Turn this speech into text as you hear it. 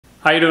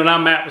How you doing?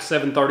 I'm Matt with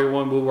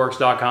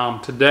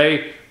 731woodworks.com.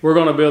 Today we're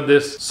going to build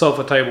this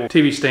sofa table,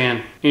 TV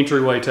stand,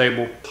 entryway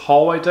table,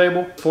 hallway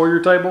table, foyer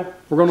table.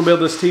 We're going to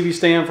build this TV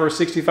stand for a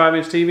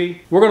 65-inch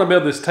TV. We're going to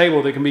build this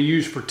table that can be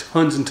used for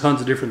tons and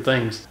tons of different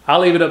things. I'll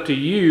leave it up to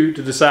you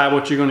to decide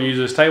what you're going to use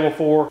this table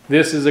for.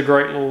 This is a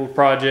great little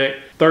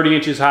project, 30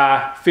 inches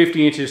high,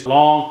 50 inches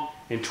long,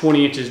 and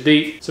 20 inches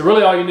deep. So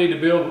really all you need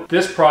to build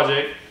this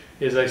project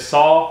is a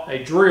saw,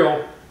 a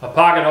drill, a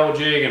pocket hole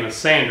jig, and a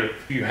sander.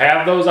 If you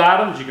have those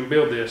items, you can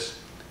build this.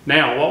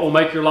 Now, what will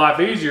make your life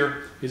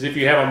easier is if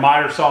you have a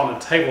miter saw and a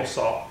table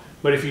saw.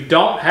 But if you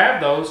don't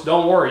have those,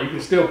 don't worry, you can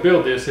still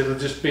build this. It'll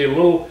just be a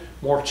little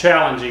more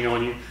challenging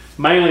on you,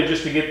 mainly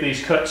just to get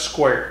these cut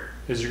square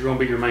is going to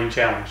be your main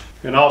challenge.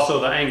 And also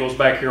the angles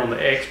back here on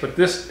the X, but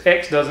this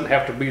X doesn't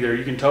have to be there.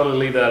 You can totally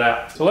leave that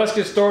out. So let's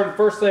get started.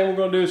 First thing we're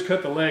going to do is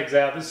cut the legs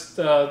out. This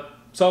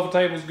sofa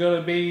table is going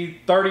to be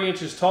 30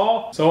 inches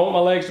tall. So I want my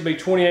legs to be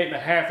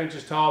 28.5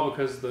 inches tall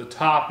because the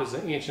top is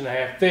 1.5 inches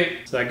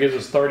thick. So that gives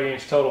us 30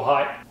 inch total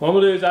height. What I'm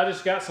going to do is I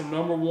just got some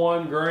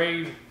 #1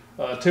 grade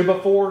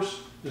 2x4s.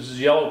 This is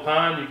yellow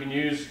pine. You can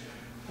use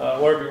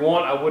whatever you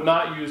want. I would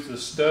not use the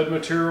stud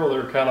material.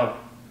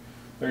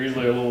 They're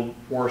usually a little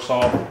worse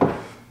off.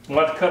 I'm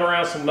going to cut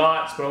around some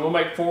knots, but I'm going to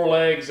make 4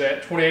 legs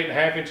at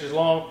 28.5 inches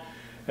long,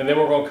 and then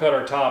we're going to cut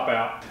our top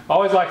out. I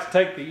always like to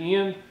take the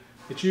end.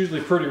 It's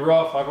usually pretty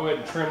rough. I'll go ahead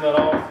and trim that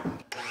off.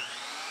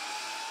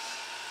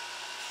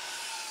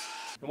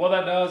 And what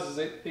that does is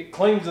it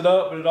cleans it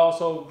up, but it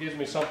also gives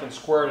me something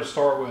square to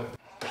start with.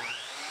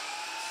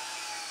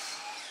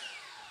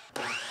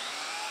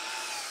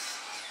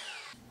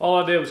 All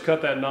I did was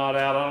cut that knot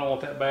out. I don't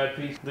want that bad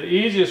piece. The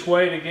easiest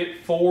way to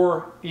get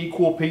 4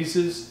 equal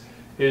pieces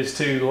is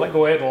to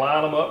go ahead and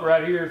line them up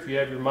right here. If you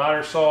have your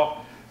miter saw,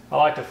 I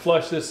like to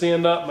flush this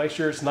end up, make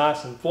sure it's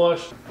nice and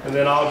flush, and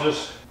then I'll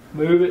just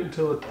move it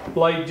until the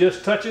blade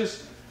just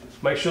touches.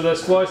 Make sure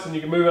that's flush, and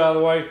you can move it out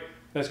of the way.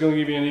 That's going to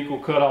give you an equal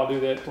cut. I'll do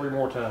that 3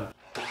 more times.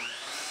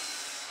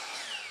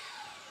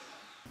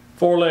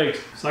 4 legs.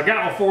 So I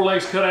got my 4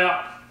 legs cut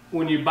out.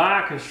 When you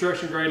buy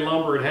construction grade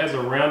lumber, it has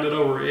a rounded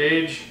over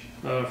edge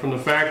from the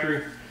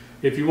factory.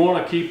 If you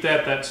want to keep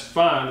that, that's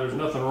fine. There's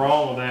nothing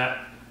wrong with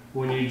that.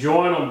 When you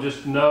join them,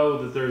 just know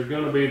that there's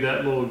going to be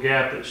that little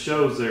gap that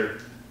shows there.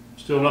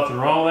 Still nothing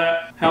wrong with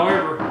that.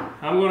 However,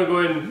 I'm going to go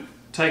ahead and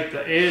take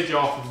the edge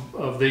off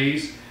of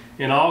these,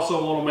 and I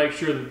also want to make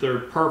sure that they're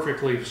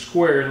perfectly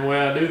square. And the way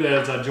I do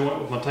that is I joint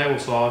with my table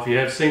saw. If you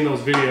have seen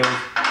those videos,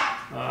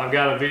 I've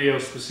got a video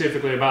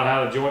specifically about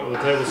how to joint with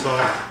a table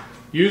saw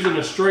using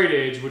a straight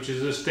edge, which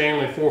is this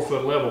Stanley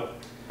 4-foot level.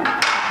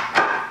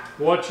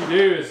 What you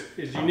do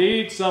is you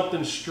need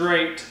something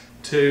straight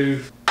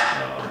to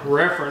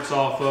reference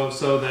off of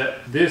so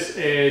that this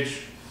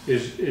edge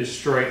is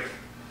straight.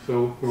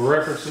 So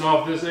we're referencing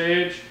off this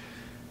edge,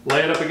 lay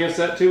it up against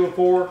that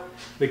 2x4.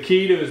 The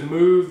key to is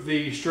move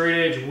the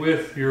straight edge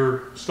with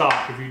your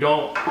stock. If you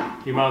don't,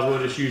 you might as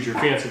well just use your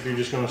fence if you're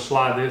just going to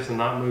slide this and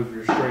not move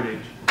your straight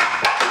edge.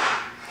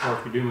 Or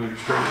if you do move your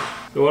straight edge.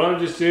 So what I'm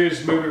just doing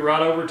is move it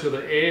right over to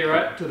the edge,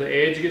 right to the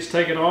edge gets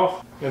taken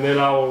off, and then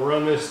I will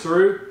run this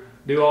through.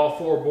 Do all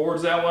 4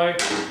 boards that way.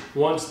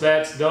 Once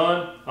that's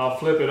done, I'll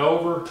flip it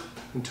over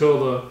until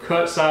the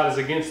cut side is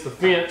against the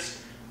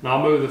fence, and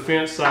I'll move the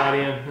fence side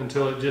in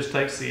until it just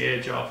takes the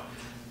edge off.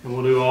 And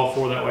we'll do all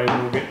 4 that way,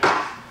 and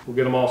we'll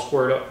get them all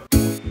squared up.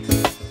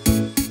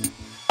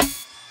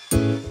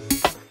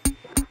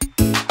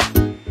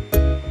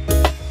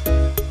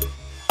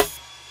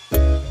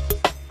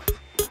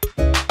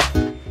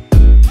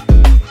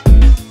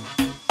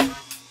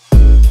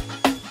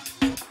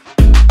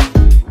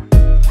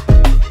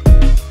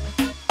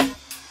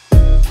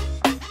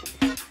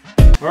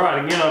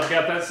 Alright, again, I've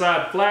got that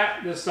side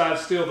flat, this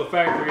side's still the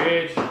factory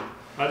edge.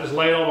 I just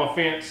lay it on my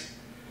fence,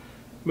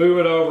 move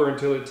it over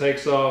until it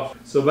takes off.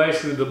 So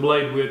basically the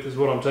blade width is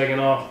what I'm taking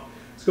off.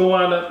 It's going to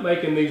wind up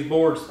making these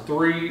boards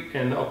 3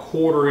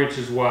 1/4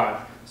 inches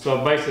wide. So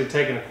I've basically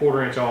taken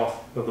 1/4 inch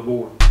off of the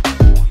board.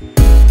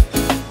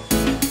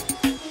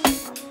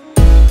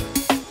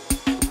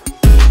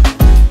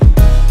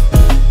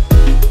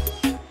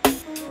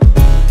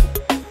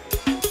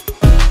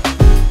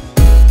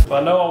 If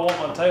I know I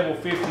want my table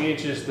 50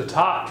 inches, the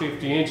top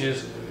 50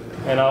 inches,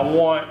 and I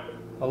want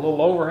a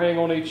little overhang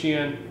on each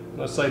end,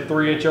 let's say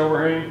 3-inch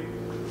overhang,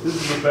 this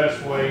is the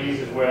best way,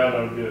 easiest way I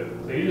know to do it.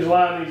 So you just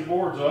line these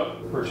boards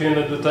up, pretend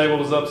that the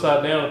table is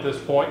upside down at this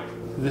point.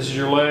 This is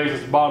your legs,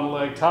 it's the bottom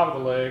leg, top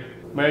of the leg.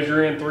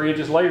 Measure in 3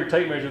 inches, lay your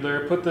tape measure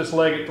there, put this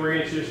leg at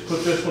 3 inches,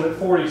 put this one at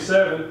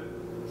 47,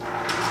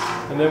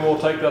 and then we'll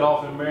take that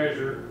off and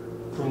measure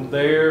from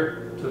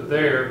there to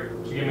there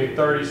to give me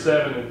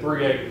 37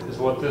 3/8 is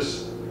what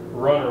this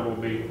runner will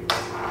be.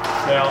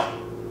 Now,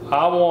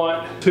 I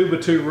want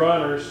 2x2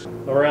 runners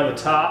around the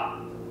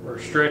top, or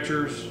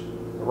stretchers,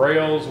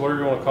 rails, whatever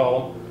you want to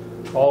call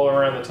them, all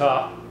around the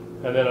top,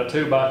 and then a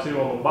 2x2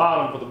 on the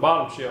bottom for the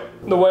bottom shelf.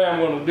 The way I'm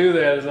going to do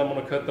that is I'm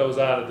going to cut those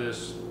out of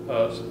this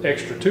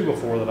extra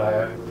 2x4 that I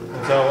have.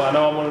 And so I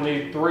know I'm going to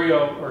need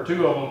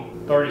 2 of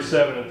them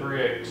 37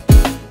 3/8.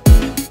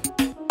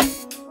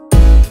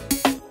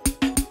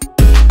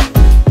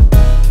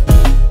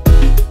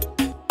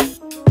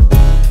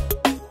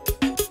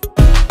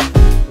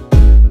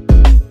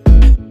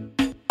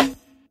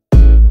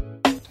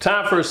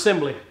 for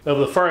assembly of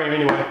the frame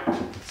anyway.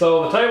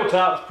 So the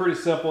tabletop is pretty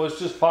simple. It's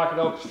just pocket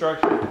hole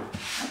construction,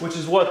 which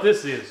is what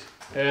this is.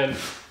 And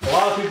a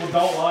lot of people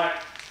don't like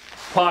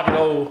pocket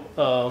hole.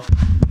 A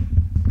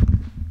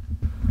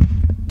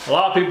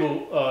lot of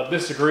people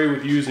disagree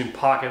with using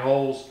pocket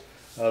holes.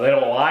 They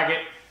don't like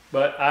it,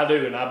 but I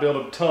do, and I build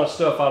a ton of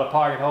stuff out of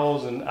pocket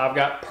holes, and I've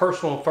got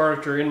personal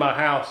furniture in my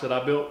house that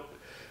I built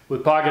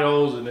with pocket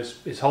holes, and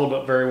it's holding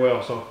up very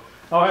well. So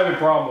I don't have any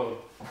problem with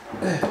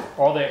them.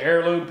 Are they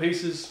heirloom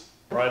pieces?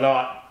 Probably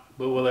not.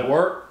 But will they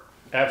work?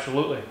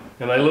 Absolutely.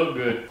 And they look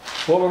good.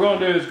 What we're going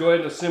to do is go ahead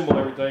and assemble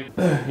everything.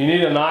 You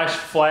need a nice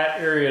flat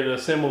area to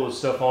assemble this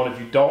stuff on. If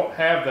you don't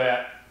have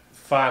that,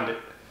 find it.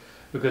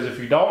 Because if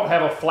you don't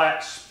have a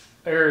flat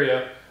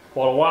area,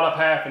 what'll wind up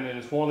happening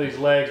is one of these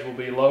legs will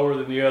be lower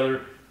than the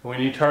other.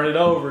 When you turn it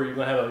over, you're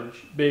going to have a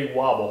big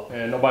wobble,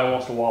 and nobody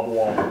wants to wobble.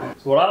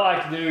 So what I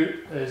like to do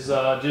is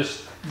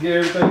just get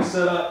everything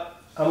set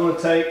up. I'm going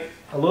to take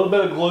a little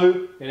bit of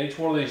glue in each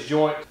one of these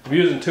joints. I'm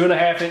using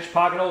 2.5-inch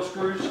pocket hole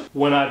screws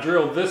when I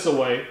drill this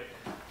away.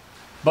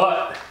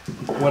 But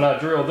when I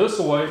drill this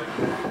away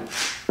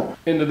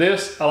into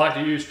this, I like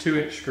to use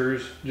 2-inch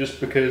screws just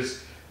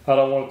because I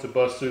don't want it to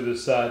bust through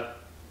this side.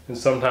 And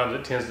sometimes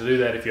it tends to do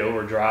that if you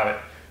overdrive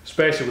it,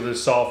 especially with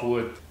this soft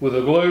wood. With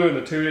the glue and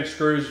the 2-inch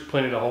screws,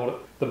 plenty to hold it.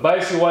 The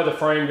basic way the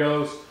frame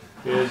goes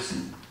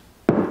is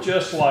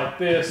just like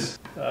this.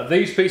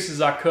 These pieces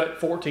I cut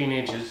 14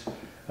 inches.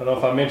 I don't know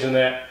if I mentioned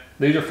that.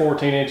 These are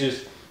 14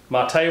 inches.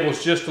 My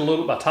table's just a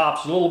little, my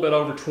top's a little bit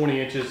over 20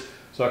 inches.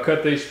 So I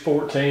cut these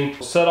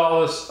 14. Set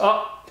all this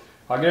up.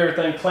 I'll get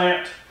everything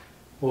clamped.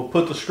 We'll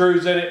put the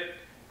screws in it.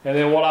 And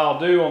then what I'll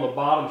do on the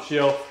bottom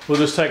shelf, we'll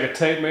just take a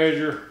tape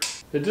measure.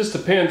 It just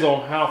depends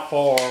on how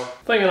far. I'm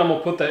thinking I'm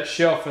gonna put that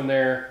shelf in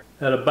there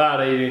at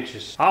about 8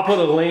 inches. I'll put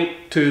a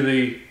link to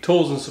the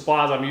tools and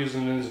supplies I'm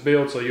using in this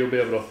build so you'll be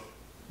able to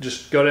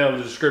just go down to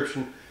the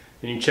description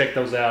and you can check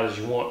those out as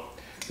you want.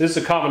 This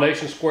is a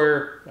combination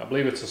square. I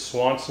believe it's a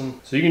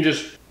Swanson. So you can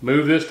just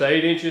move this to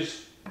 8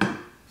 inches,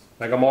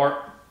 make a mark,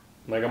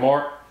 make a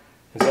mark.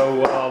 And so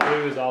what I'll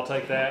do is I'll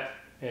take that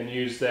and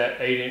use that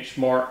 8-inch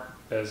mark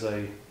as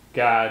a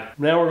guide.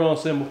 Now we're gonna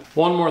assemble.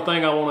 One more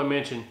thing I wanna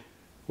mention.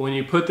 When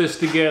you put this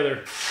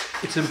together,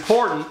 it's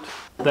important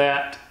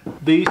that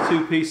these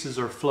two pieces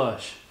are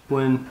flush.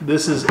 When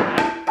this is,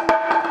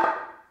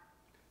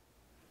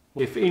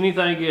 if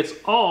anything gets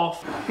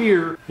off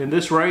here and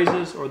this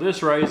raises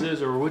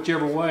or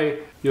whichever way,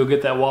 you'll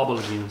get that wobble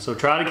again. So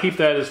try to keep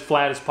that as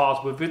flat as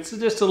possible. If it's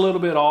just a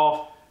little bit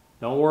off,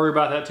 don't worry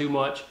about that too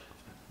much.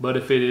 But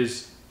if it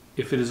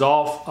is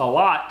off a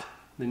lot,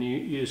 then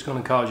it's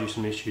going to cause you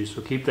some issues. So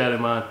keep that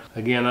in mind.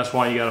 Again, that's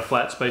why you got a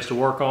flat space to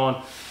work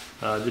on.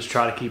 Just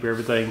try to keep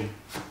everything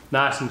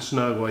nice and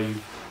snug while you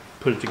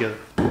put it together.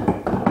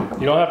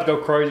 You don't have to go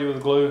crazy with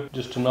the glue,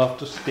 just enough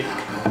to stick.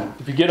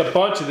 If you get a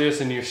bunch of this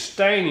and you're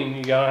staining,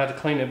 you're gonna have to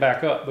clean it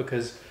back up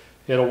because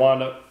it'll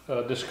wind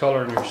up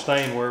discoloring your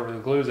stain wherever the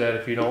glue's at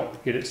if you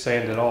don't get it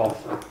sanded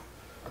off.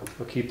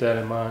 So keep that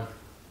in mind.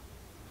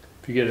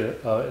 If you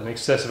get an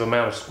excessive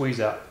amount of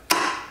squeeze out.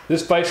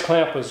 This base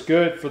clamp is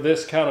good for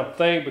this kind of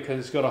thing because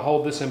it's gonna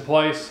hold this in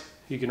place.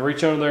 You can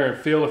reach under there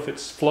and feel if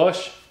it's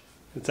flush.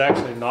 It's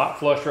actually not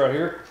flush right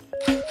here.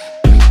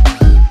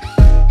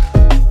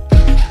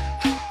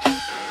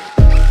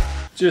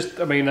 Just,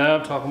 I mean, now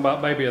I'm talking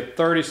about maybe a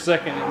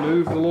 30-second, it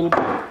moved a little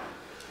bit.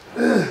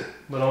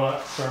 But I'm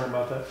not concerned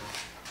about that.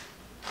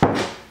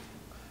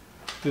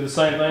 Do the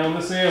same thing on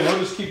this end. We'll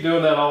just keep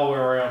doing that all the way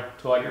around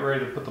until I get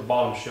ready to put the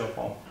bottom shelf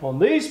on. On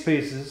these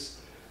pieces,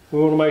 we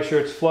want to make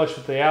sure it's flush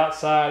with the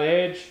outside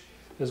edge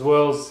as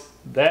well as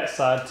that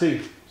side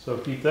too. So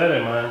keep that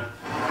in mind.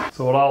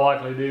 So what I'll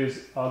likely do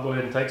is I'll go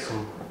ahead and take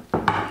some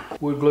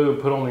wood glue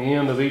and put on the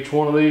end of each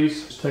one of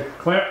these. Just take a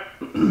clamp,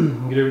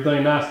 get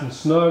everything nice and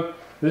snug.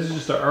 This is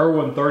just an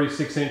Irwin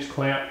 36-inch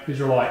clamp. These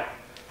are like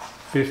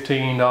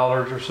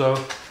 $15 or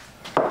so.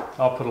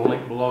 I'll put a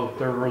link below.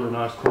 They're really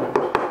nice clamps.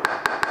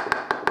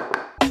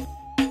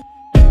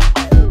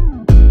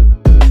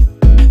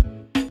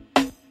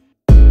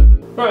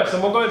 Alright, so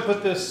I'm going to go ahead and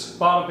put this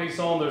bottom piece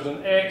on. There's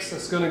an X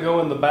that's going to go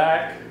in the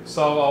back.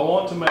 So I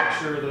want to make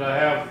sure that I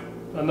have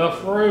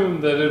enough room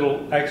that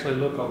it'll actually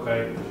look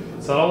okay.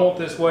 So I don't want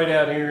this way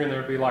down here and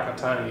there'll be like a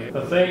tiny X.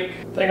 I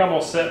think I'm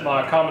going to set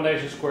my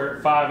combination square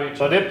at 5 inches.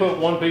 So I did put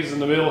one piece in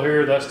the middle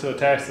here. That's to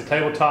attach the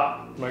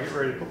tabletop. When I get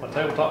ready to put my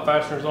tabletop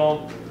fasteners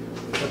on.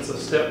 That's a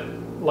step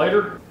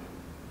later.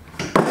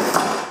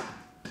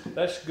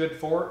 That's good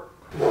for it.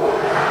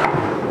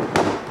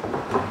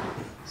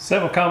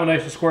 Set my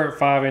combination square at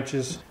 5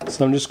 inches.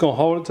 So I'm just going to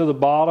hold it to the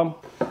bottom.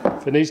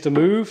 If it needs to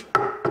move,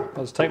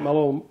 I'll just take my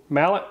little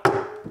mallet.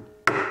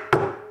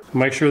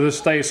 Make sure this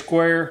stays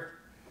square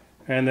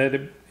and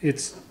that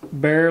it's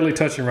barely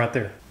touching right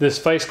there. This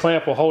face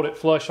clamp will hold it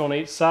flush on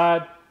each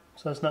side.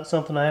 So that's not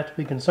something I have to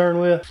be concerned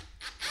with.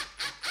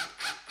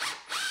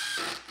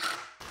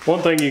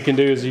 One thing you can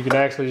do is you can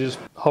actually just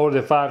hold it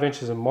at 5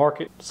 inches and mark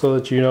it so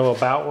that you know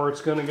about where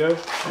it's going to go.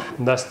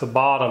 And that's the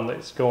bottom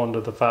that's going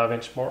to the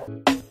 5-inch mark.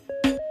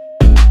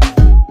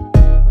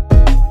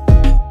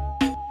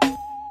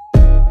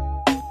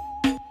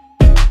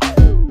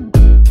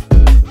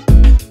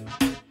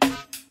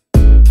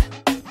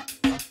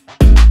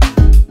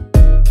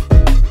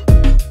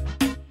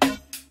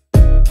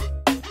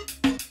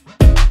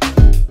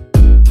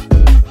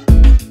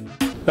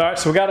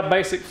 so we got a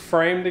basic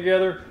frame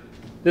together.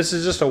 This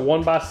is just a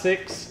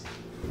 1x6.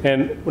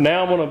 And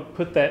now I'm gonna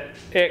put that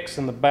X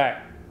in the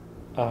back,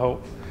 I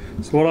hope.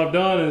 So what I've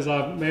done is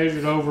I've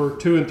measured over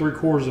 2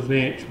 3/4 of an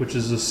inch, which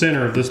is the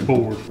center of this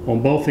board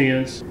on both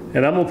ends.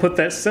 And I'm gonna put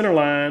that center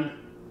line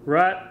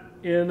right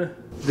in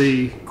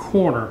the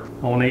corner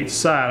on each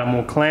side. I'm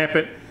gonna clamp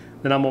it,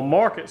 then I'm gonna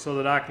mark it so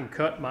that I can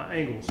cut my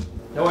angles.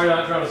 That way you're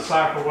not trying to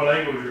decipher what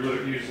angles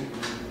you're using.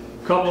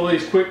 A couple of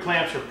these quick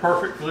clamps are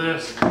perfect for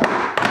this.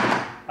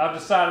 I've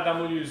decided I'm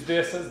gonna use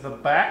this as the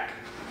back.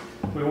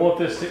 We want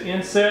this to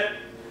inset.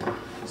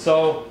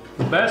 So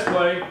the best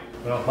way,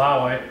 well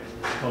my way,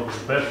 well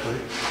the best way,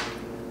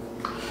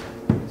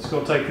 it's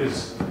gonna take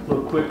this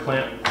little quick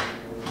clamp,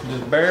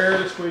 just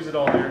barely squeeze it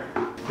on there.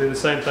 Do the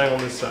same thing on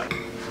this side.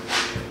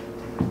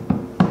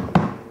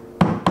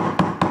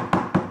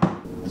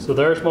 So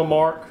there's my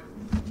mark.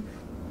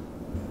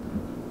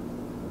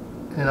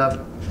 And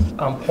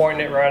I'm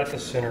pointing it right at the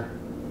center.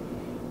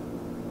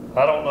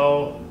 I don't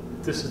know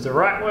if this is the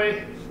right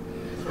way,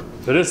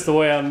 but it's the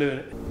way I'm doing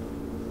it.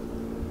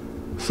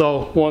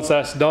 So once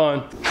that's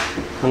done,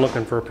 I'm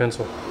looking for a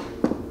pencil.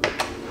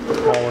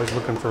 Always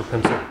looking for a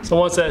pencil. So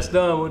once that's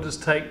done, we'll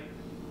just take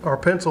our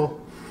pencil.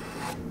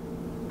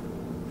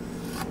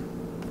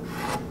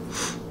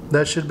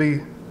 That should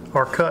be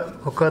our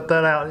cut. We'll cut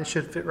that out. It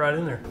should fit right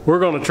in there. We're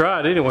gonna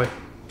try it anyway.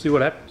 See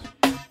what happens.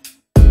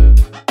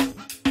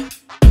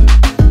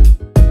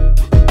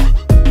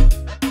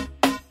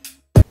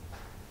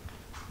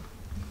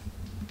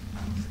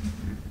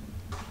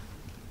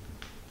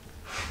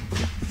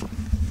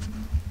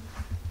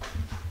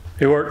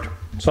 It worked.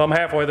 So I'm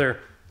halfway there.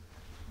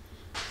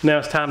 Now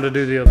it's time to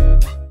do the other.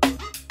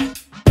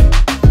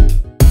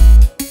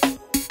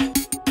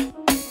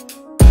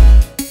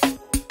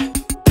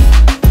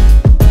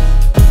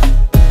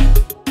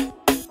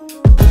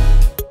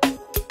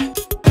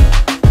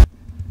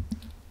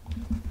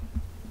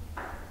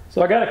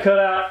 So I got it cut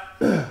out.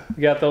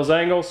 You got those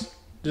angles.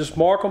 Just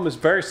mark them. It's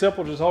very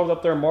simple. Just hold it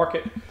up there and mark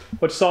it.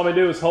 What you saw me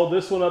do is hold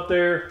this one up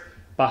there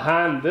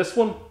behind this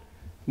one.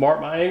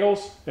 Mark my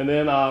angles, and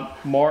then I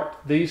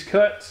marked these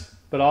cuts,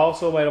 but I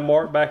also made a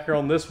mark back here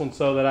on this one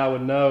so that I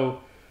would know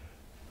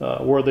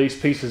where these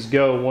pieces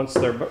go once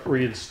they're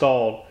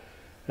reinstalled.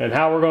 And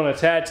how we're going to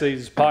attach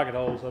these is pocket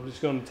holes. I'm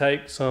just going to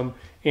take some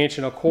 1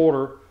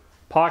 1/4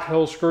 pocket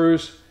hole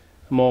screws.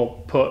 I'm going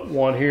to put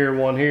one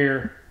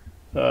here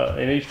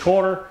in each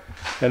corner,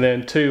 and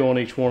then 2 on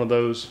each one of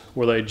those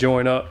where they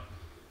join up.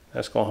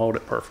 That's going to hold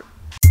it perfect.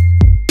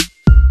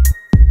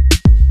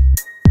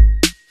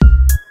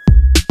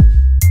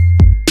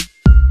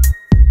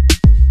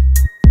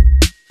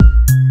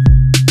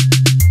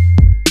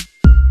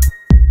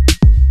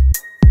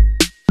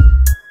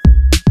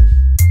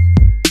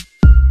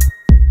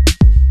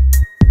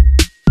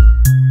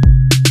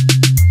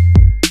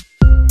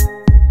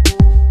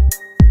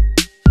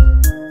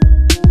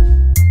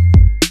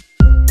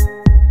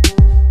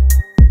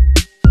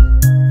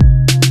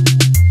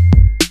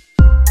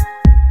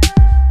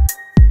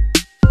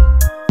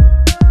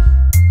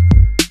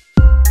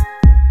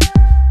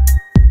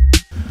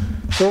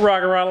 So we're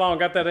rocking right along,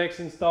 got that X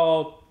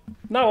installed.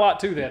 Not a lot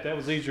to that, that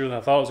was easier than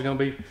I thought it was gonna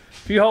be.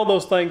 If you hold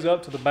those things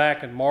up to the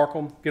back and mark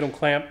them, get them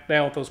clamped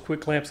down with those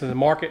quick clamps and then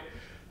mark it,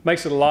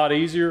 makes it a lot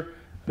easier.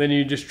 Then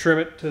you just trim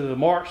it to the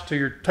marks to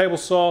your table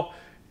saw.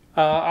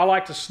 I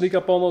like to sneak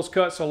up on those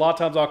cuts, so a lot of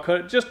times I'll cut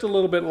it just a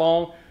little bit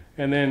long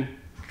and then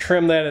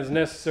trim that as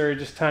necessary,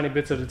 just tiny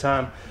bits at a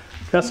time.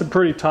 Got some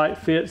pretty tight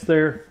fits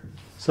there,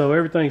 so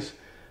everything's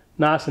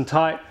nice and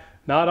tight.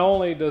 Not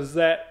only does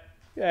that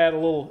add a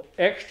little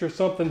extra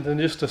something than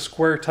just a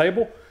square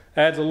table,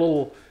 adds a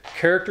little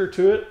character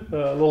to it,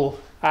 a little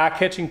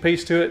eye-catching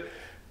piece to it.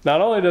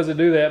 Not only does it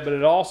do that, but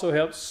it also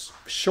helps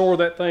shore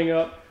that thing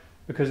up,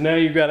 because now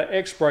you've got an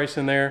X brace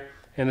in there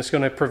and it's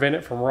going to prevent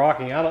it from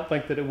rocking. I don't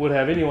think that it would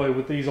have anyway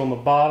with these on the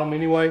bottom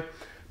anyway,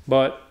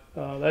 but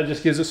that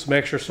just gives it some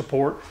extra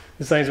support.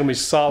 This thing's going to be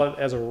solid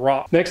as a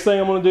rock. Next thing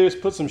I'm going to do is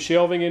put some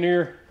shelving in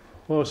here.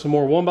 Well, some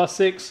more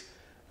 1x6.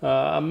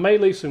 I may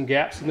leave some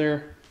gaps in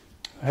there.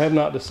 I have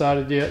not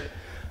decided yet.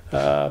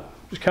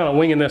 Just kind of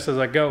winging this as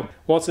I go.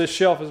 Once this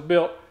shelf is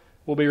built,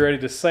 we'll be ready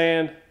to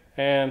sand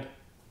and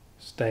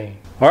stain.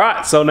 All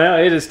right, so now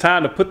it is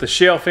time to put the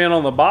shelf in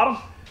on the bottom,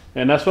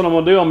 and that's what I'm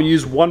gonna do. I'm gonna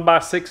use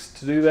 1x6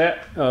 to do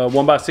that.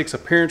 1x6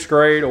 appearance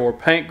grade or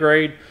paint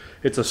grade.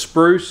 It's a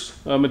spruce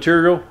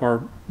material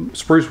or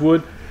spruce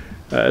wood.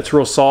 It's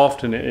real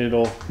soft and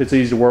it's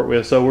easy to work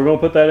with. So we're gonna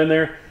put that in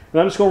there,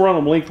 and I'm just gonna run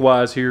them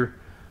lengthwise here.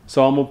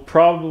 So I'm gonna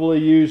probably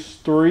use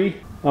 3.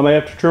 I may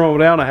have to trim them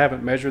down. I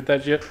haven't measured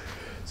that yet.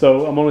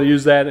 So I'm gonna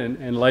use that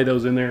and lay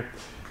those in there.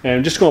 And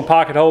I'm just gonna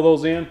pocket hole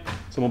those in.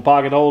 So I'm gonna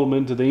pocket hole them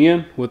into the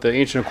end with the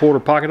 1 1/4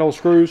 pocket hole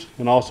screws,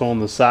 and also on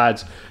the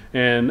sides.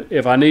 And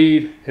if I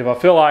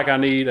feel like I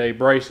need a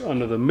brace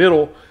under the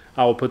middle,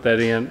 I will put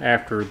that in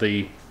after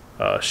the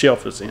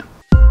shelf is in.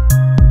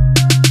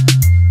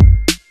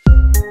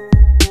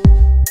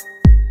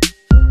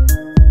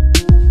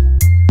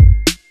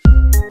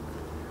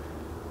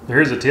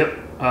 Here's a tip.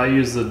 I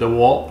use the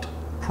DeWalt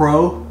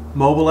Pro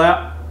mobile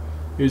app.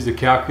 Use the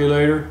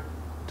calculator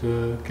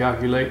to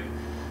calculate.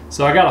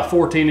 So I got a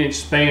 14-inch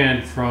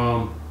span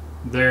from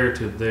there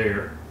to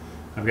there.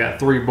 I've got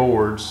 3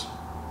 boards.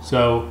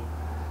 So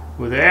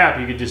with the app,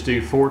 you could just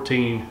do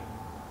 14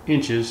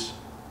 inches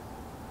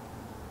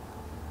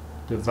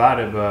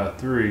divided by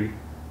 3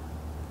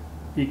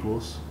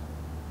 equals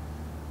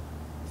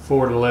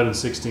 4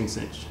 11/16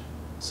 inch.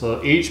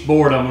 So each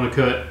board I'm going to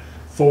cut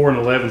 4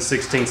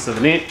 11/16 of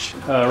an inch.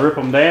 Rip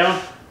them down.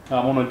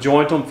 I'm going to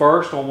joint them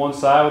first on one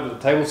side with the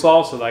table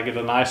saw so that I get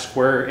a nice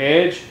square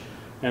edge,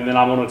 and then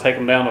I'm going to take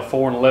them down to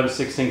 4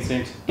 11/16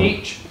 inch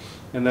each,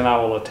 and then I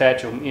will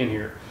attach them in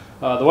here.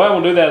 The way I'm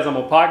going to do that is I'm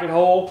going to pocket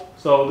hole.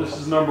 So this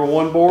is number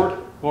 1 board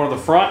going to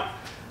the front.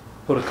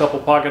 Put a couple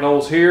pocket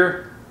holes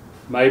here,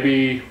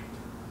 maybe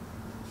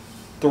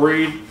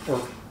 3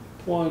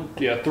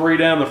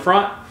 down the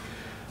front,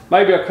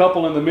 maybe a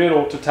couple in the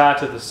middle to tie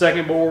to the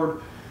second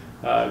board.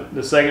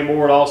 The second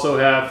board also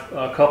have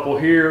a couple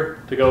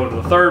here to go to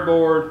the third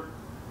board,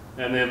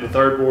 and then the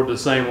third board the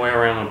same way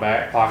around the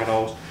back, pocket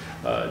holes.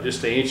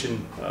 Just an inch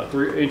and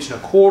 3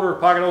 1/4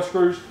 pocket hole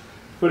screws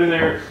put in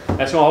there.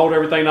 That's going to hold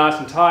everything nice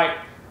and tight.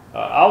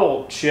 I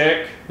will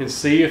check and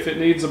see if it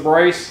needs a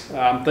brace.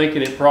 I'm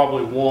thinking it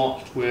probably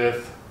won't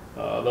with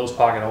those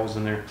pocket holes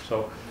in there.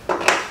 So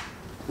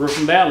roof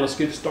them down, let's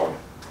get it started.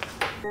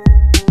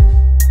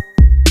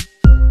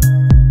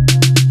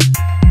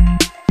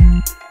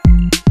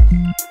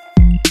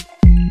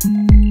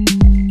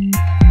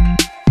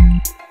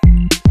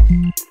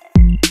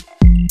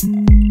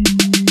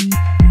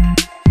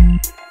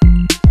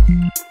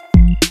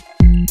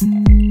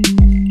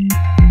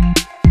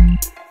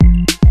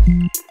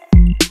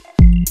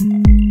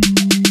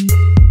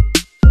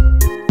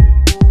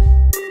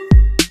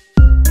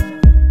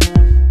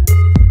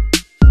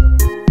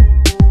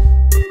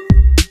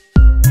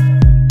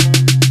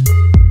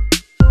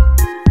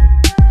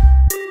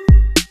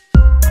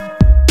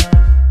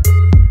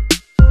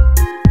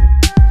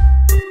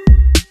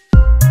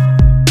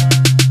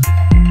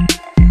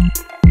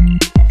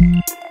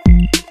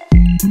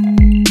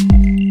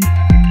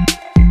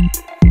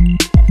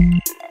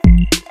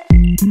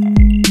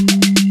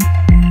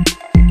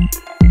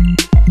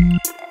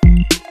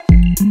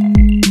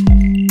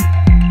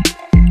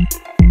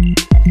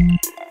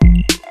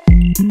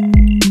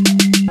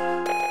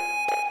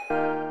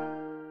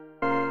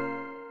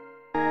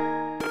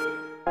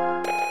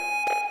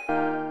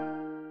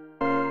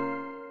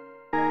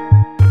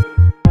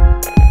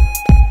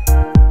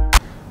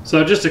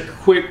 So just a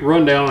quick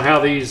rundown on how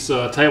these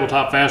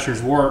tabletop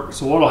fasteners work.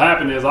 So what will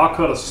happen is I'll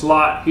cut a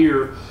slot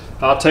here.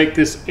 I'll take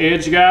this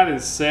edge guide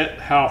and set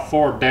how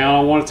far down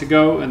I want it to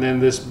go, and then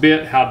this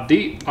bit how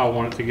deep I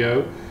want it to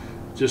go,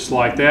 just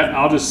like that.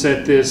 I'll just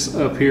set this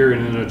up here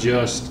and then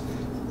adjust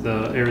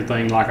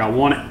everything like I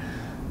want it.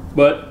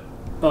 But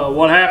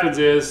what happens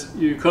is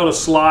you cut a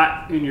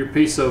slot in your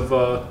piece of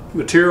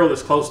material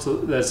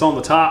that's on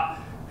the top,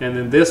 and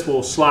then this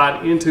will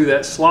slide into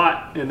that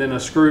slot, and then a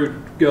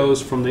screw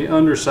goes from the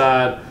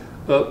underside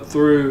up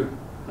through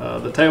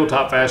the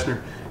tabletop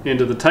fastener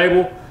into the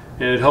table,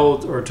 and it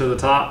holds, or to the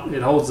top,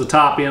 it holds the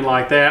top in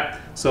like that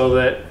so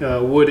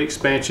that wood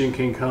expansion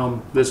can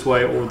come this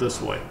way or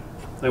this way.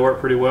 They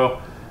work pretty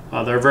well.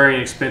 They're very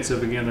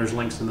inexpensive. Again, there's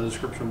links in the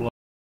description below.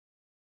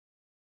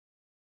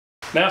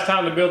 Now it's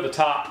time to build the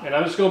top, and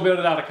I'm just going to build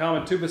it out of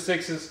common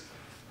 2x6s,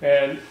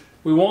 and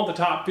we want the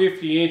top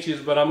 50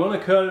 inches, but I'm going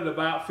to cut it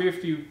about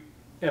 50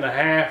 and a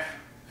half,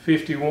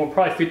 51,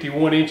 probably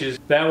 51 inches.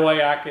 That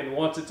way I can,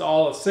 once it's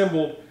all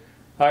assembled,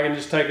 I can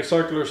just take a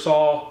circular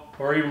saw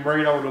or even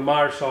bring it over to a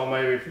miter saw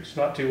maybe if it's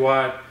not too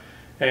wide,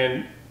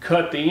 and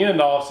cut the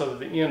end off so that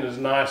the end is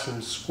nice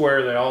and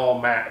square. They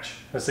all match.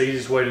 That's the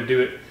easiest way to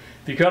do it.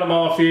 If you cut them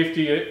all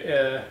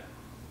 50,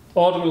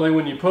 ultimately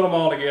when you put them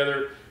all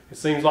together, it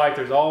seems like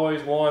there's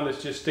always one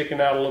that's just sticking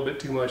out a little bit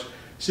too much.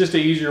 It's just an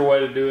easier way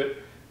to do it.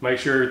 Make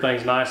sure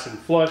everything's nice and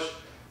flush.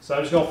 So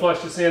I'm just going to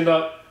flush this end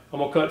up. I'm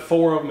going to cut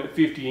 4 of them at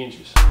 50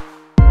 inches.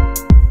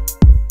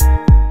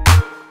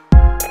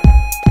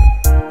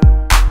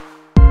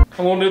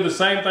 I'm going to do the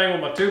same thing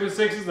with my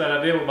 2x6s that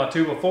I did with my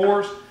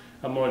 2x4s.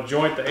 I'm going to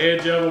joint the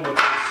edge of them with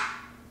this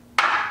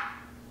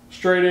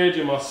straight edge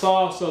of my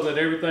saw so that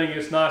everything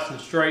is nice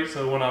and straight.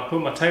 So when I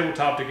put my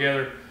tabletop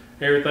together,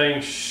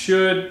 everything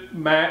should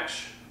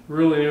match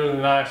really, really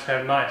nice,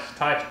 have nice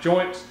tight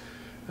joints.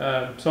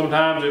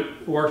 Sometimes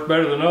it works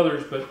better than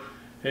others, but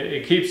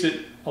it keeps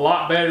it a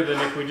lot better than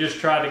if we just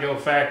tried to go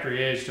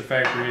factory edge to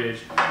factory edge.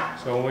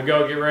 So when we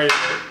go get ready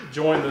to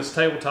join this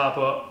tabletop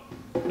up,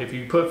 if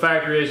you put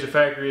factory edge to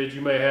factory edge,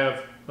 you may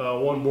have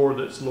one board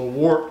that's a little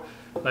warped,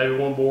 maybe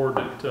one board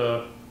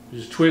that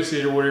is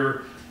twisted or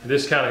whatever. And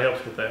this kind of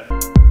helps with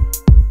that.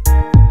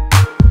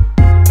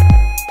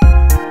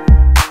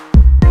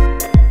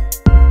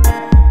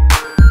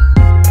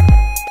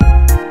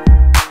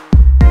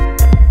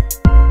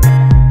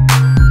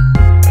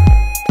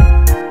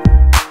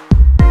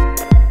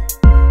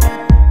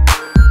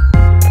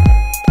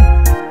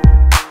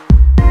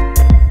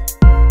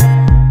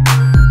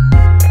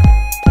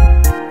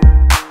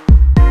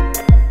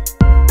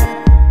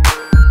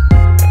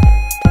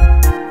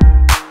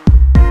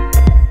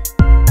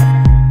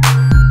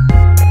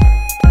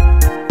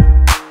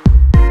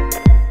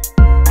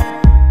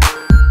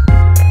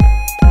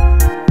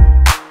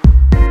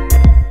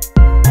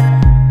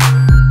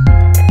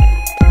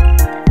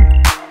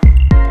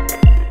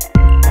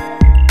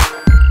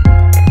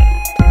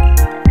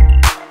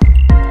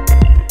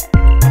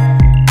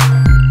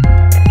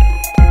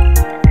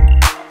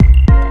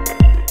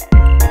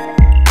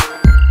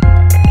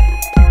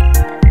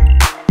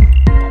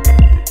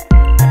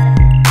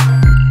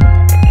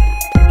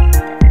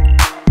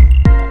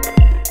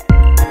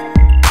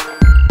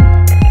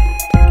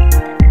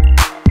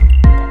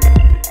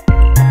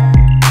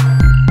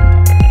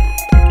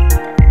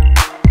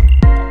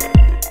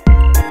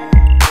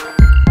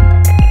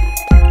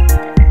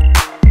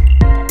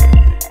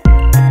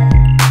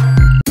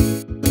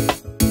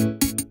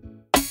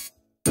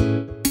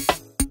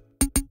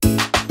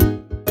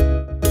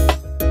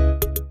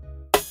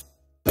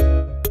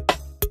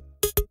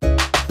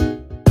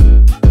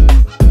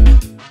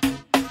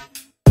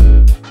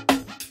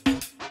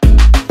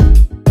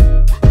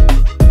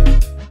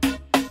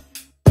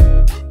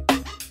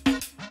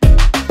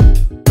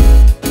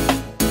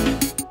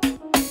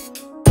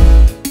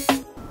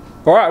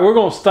 All right, we're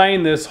gonna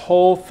stain this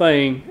whole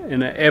thing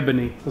in an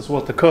ebony. This is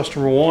what the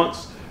customer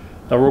wants.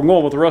 We're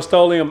going with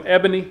Rust-Oleum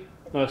ebony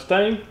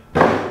stain.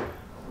 The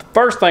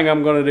first thing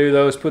I'm gonna do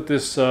though is put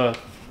this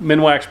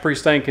Minwax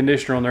pre-stain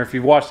conditioner on there. If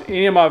you've watched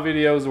any of my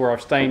videos where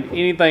I've stained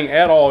anything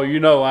at all,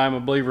 you know I'm a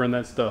believer in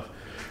that stuff.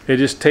 It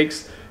just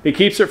keeps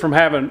it from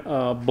having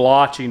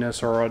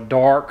blotchiness or a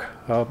dark,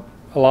 a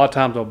lot of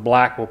times a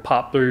black will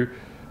pop through,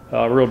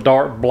 real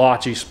dark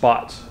blotchy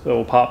spots that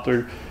will pop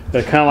through.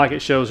 Kind of like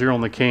it shows here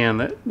on the can,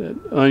 that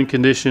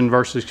unconditioned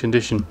versus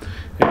conditioned.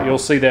 And you'll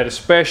see that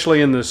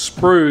especially in the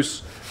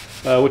spruce,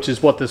 which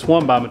is what this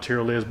 1x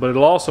material is, but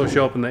it'll also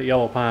show up in that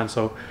yellow pine.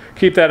 So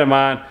keep that in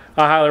mind.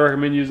 I highly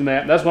recommend using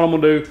that. That's what I'm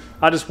gonna do.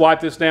 I just wipe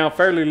this down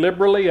fairly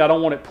liberally. I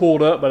don't want it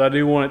pulled up, but I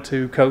do want it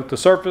to coat the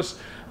surface.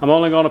 I'm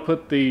only gonna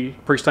put the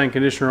pre-stain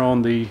conditioner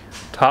on the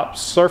top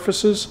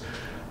surfaces,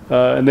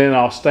 and then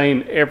I'll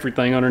stain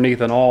everything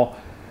underneath and all.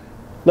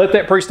 Let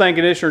that pre-stain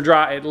conditioner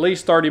dry at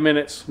least 30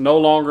 minutes, no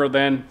longer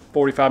than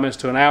 45 minutes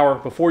to an hour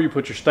before you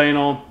put your stain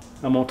on.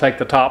 I'm gonna take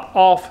the top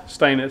off,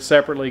 stain it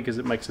separately because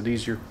it makes it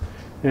easier.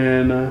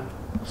 And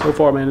so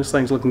far, man, this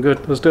thing's looking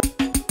good. Let's do it.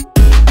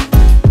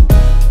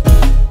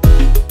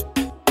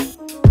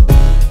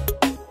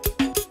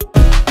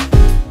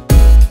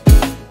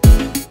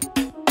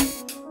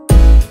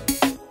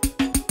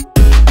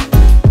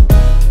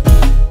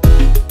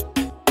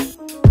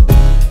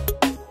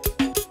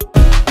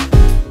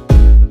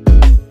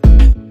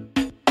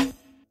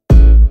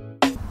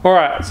 All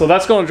right, so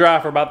that's going to dry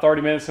for about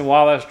 30 minutes, and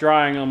while that's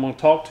drying, I'm going to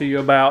talk to you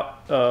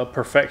about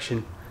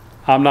perfection.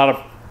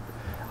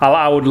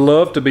 I would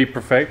love to be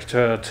perfect.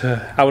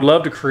 I would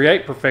love to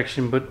create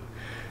perfection, but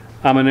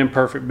I'm an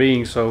imperfect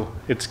being, so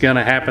it's going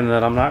to happen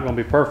that I'm not going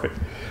to be perfect.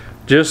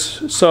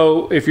 Just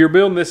so if you're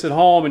building this at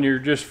home and you're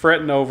just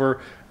fretting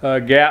over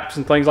gaps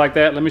and things like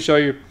that, let me show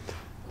you.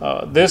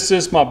 This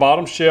is my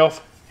bottom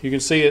shelf. You can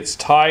see it's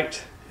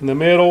tight in the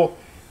middle.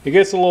 It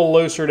gets a little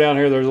looser down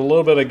here. There's a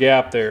little bit of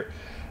gap there.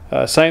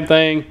 Same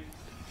thing,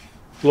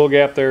 little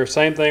gap there.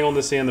 Same thing on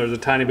this end, there's a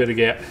tiny bit of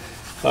gap.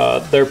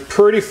 They're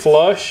pretty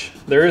flush.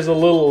 There is a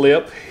little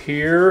lip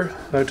here.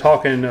 They're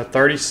talking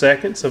 30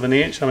 of an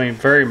inch. I mean,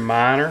 very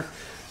minor.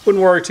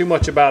 Wouldn't worry too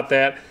much about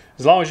that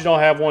as long as you don't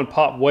have one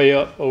pop way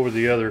up over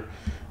the other.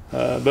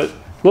 But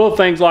little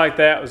things like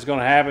that is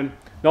gonna happen.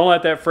 Don't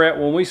let that fret.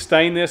 When we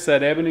stain this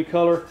that ebony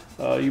color,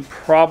 you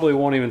probably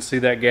won't even see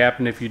that gap,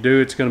 and if you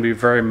do, it's gonna be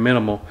very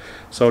minimal.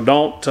 So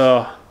don't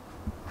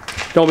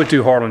be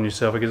too hard on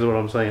yourself, I guess is what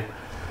I'm saying.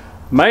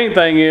 Main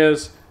thing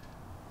is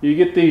you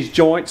get these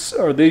joints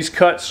or these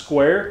cuts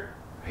square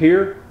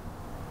here.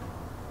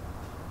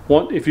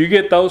 If you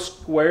get those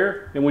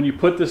square, and when you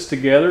put this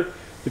together,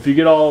 if you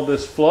get all of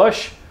this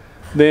flush,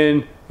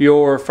 then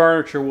your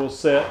furniture will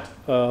set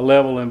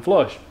level and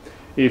flush.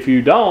 If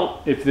you don't,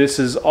 if this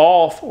is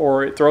off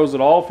or it throws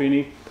it off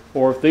any,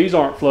 or if these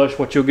aren't flush,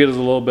 what you'll get is a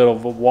little bit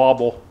of a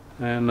wobble.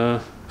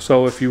 And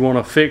so if you want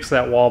to fix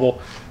that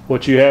wobble,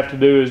 what you have to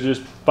do is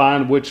just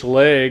find which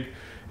leg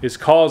is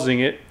causing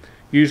it.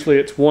 Usually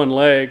it's one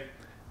leg,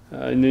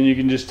 and then you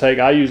can just take,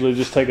 I usually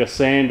just take a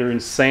sander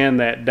and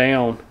sand that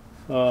down,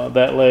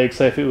 that leg.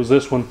 Say if it was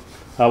this one,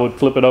 I would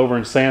flip it over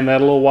and sand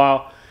that a little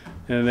while,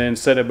 and then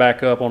set it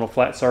back up on a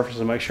flat surface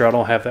and make sure I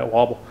don't have that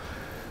wobble.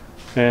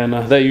 And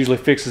that usually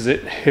fixes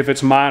it if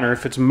it's minor.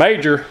 If it's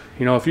major,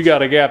 you know, if you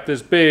got a gap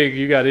this big,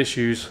 you got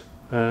issues,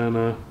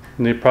 and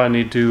you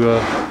probably need to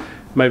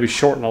maybe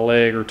shorten a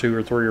leg or 2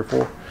 or 3 or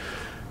 4.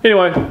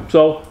 Anyway,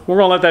 so we're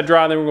gonna let that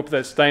dry, and then we're gonna put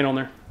that stain on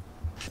there.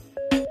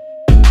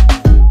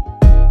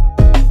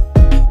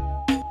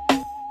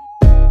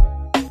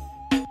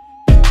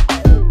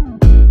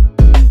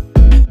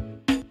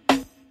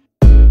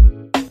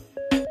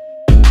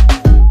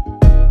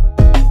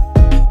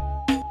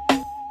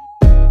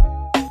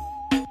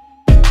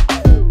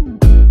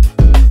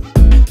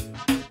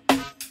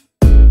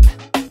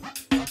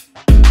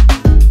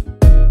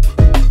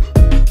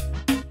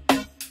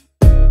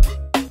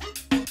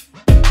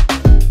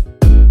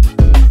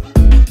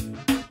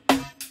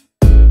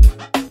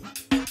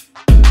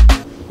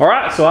 All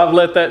right, so I've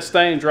let that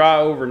stain dry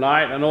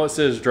overnight. I know it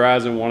says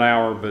dries in 1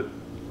 hour, but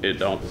it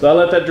don't. So I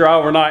let that dry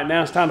overnight.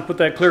 Now it's time to put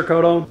that clear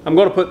coat on. I'm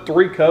gonna put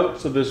 3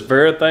 coats of this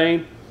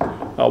Varathane,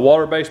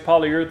 water-based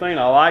polyurethane.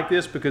 I like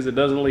this because it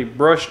doesn't leave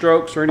brush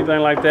strokes or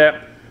anything like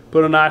that.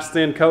 Put a nice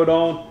thin coat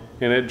on,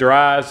 and it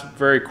dries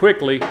very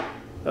quickly.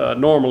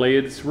 Normally,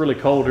 it's really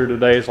cold here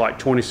today. It's like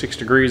 26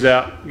 degrees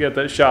out. You got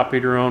that shop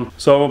heater on.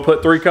 So I'm gonna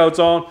put 3 coats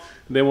on,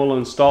 and then we'll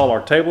install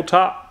our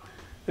tabletop,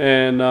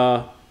 and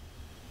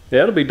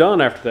yeah, it'll be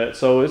done after that.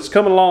 So it's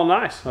coming along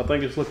nice. I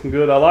think it's looking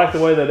good. I like the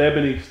way that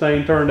ebony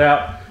stain turned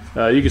out.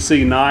 You can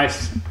see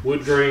nice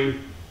wood grain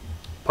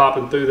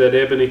popping through that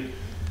ebony.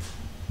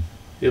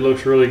 It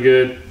looks really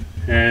good.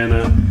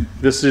 And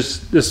this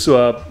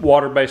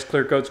water-based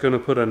clear coat's going to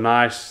put a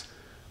nice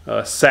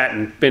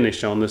satin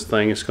finish on this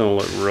thing. It's going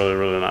to look really,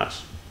 really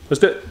nice.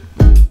 Let's do it.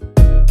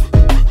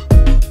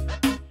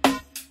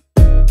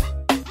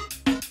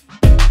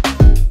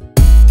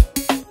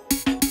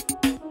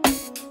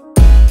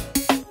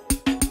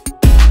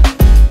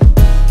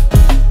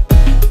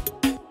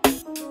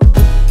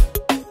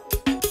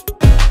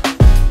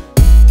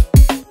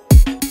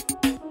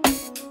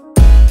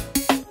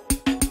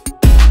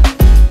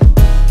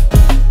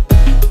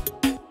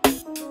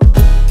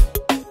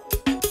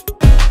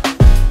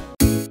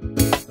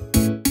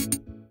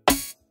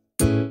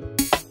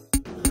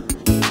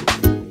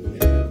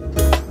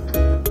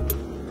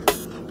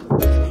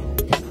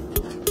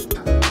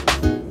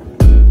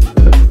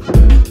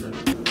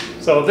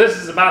 So this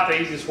is about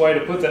the easiest way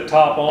to put that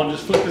top on.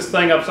 Just flip this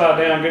thing upside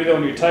down, get it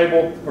on your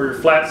table or your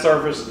flat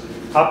surface.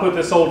 I put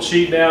this old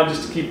sheet down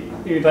just to keep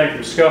anything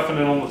from scuffing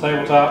it on the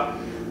tabletop.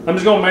 I'm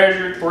just gonna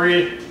measure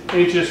 3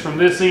 inches from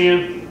this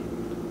end.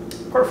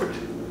 Perfect.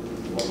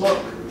 Well,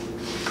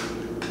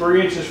 look,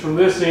 3 inches from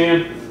this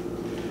end.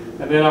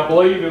 And then I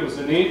believe it was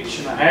 1.5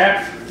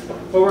 inches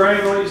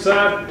overhang on each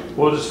side.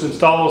 We'll just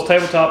install those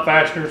tabletop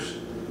fasteners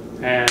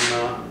and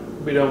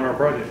be done with our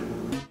project.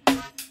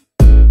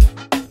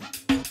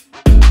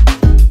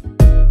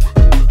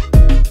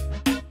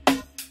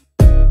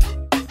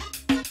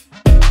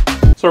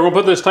 So we're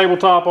gonna put this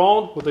tabletop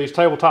on with these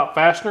tabletop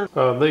fasteners.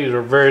 These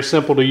are very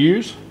simple to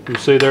use. You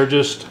see they're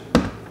just,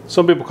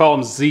 some people call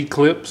them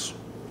Z-clips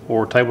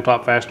or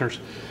tabletop fasteners.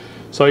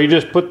 So you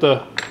just put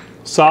the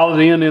solid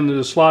end into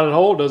the slotted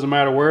hole, doesn't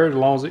matter where, as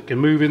long as it can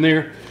move in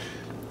there.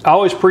 I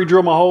always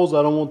pre-drill my holes,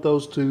 I don't want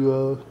those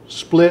to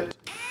split.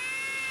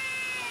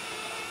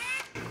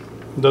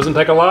 It doesn't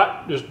take a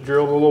lot, just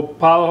drill a little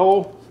pilot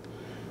hole.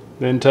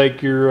 Then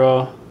take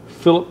your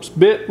Phillips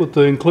bit with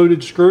the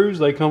included screws.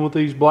 They come with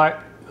these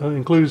black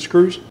included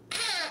screws.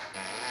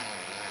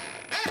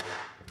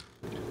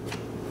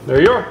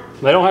 There you are.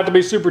 They don't have to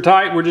be super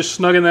tight. We're just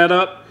snugging that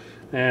up,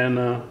 and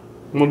I'm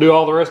gonna do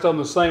all the rest of them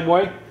the same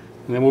way,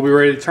 and then we'll be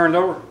ready to turn it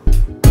over.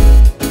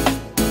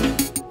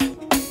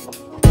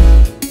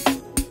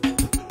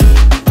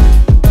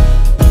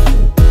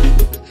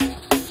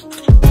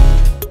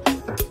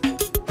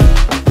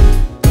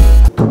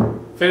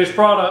 Finished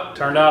product,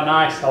 turned out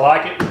nice. I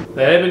like it.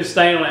 The ebony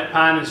stain on that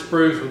pine and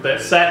spruce with that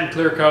satin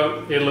clear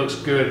coat, it looks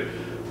good.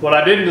 What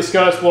I didn't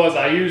discuss was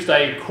I used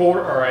a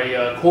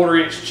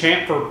quarter-inch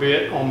chamfer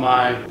bit on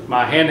my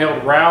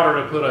handheld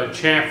router to put a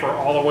chamfer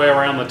all the way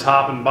around the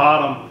top and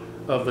bottom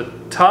of the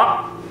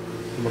top,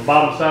 on the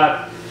bottom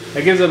side.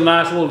 That gives it a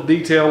nice little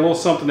detail, a little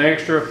something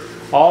extra.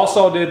 I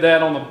also did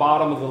that on the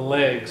bottom of the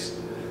legs,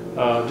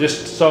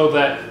 just so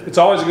that it's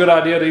always a good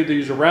idea to either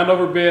use a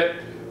roundover bit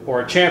or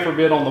a chamfer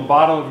bit on the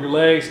bottom of your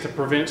legs to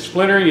prevent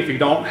splintering. If you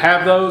don't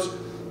have those,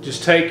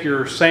 just take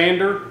your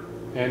sander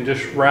and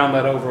just round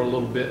that over a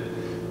little bit,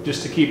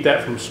 just to keep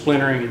that from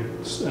splintering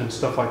and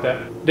stuff like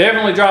that.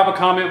 Definitely drop a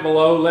comment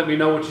below. Let me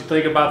know what you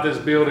think about this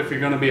build. If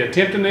you're going to be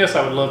attempting this,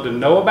 I would love to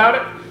know about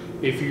it.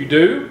 If you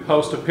do,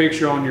 post a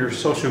picture on your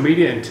social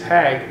media and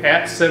tag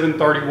at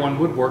 731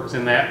 Woodworks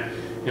in that,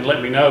 and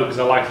let me know, because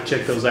I like to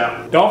check those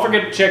out. Don't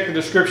forget to check the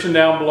description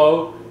down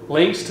below.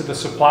 Links to the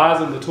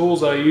supplies and the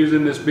tools that I use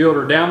in this build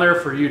are down there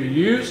for you to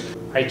use.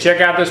 Hey, check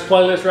out this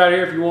playlist right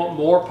here if you want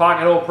more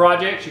pocket hole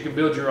projects. You can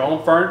build your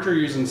own furniture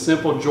using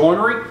simple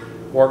joinery.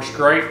 Works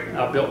great.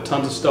 I've built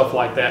tons of stuff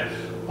like that.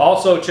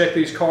 Also, check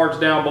these cards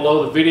down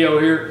below the video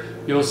here.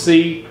 You'll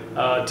see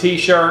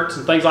t-shirts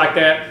and things like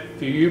that.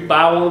 If you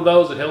buy one of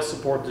those, it helps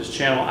support this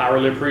channel. I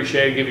really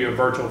appreciate it. Give you a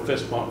virtual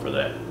fist bump for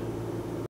that.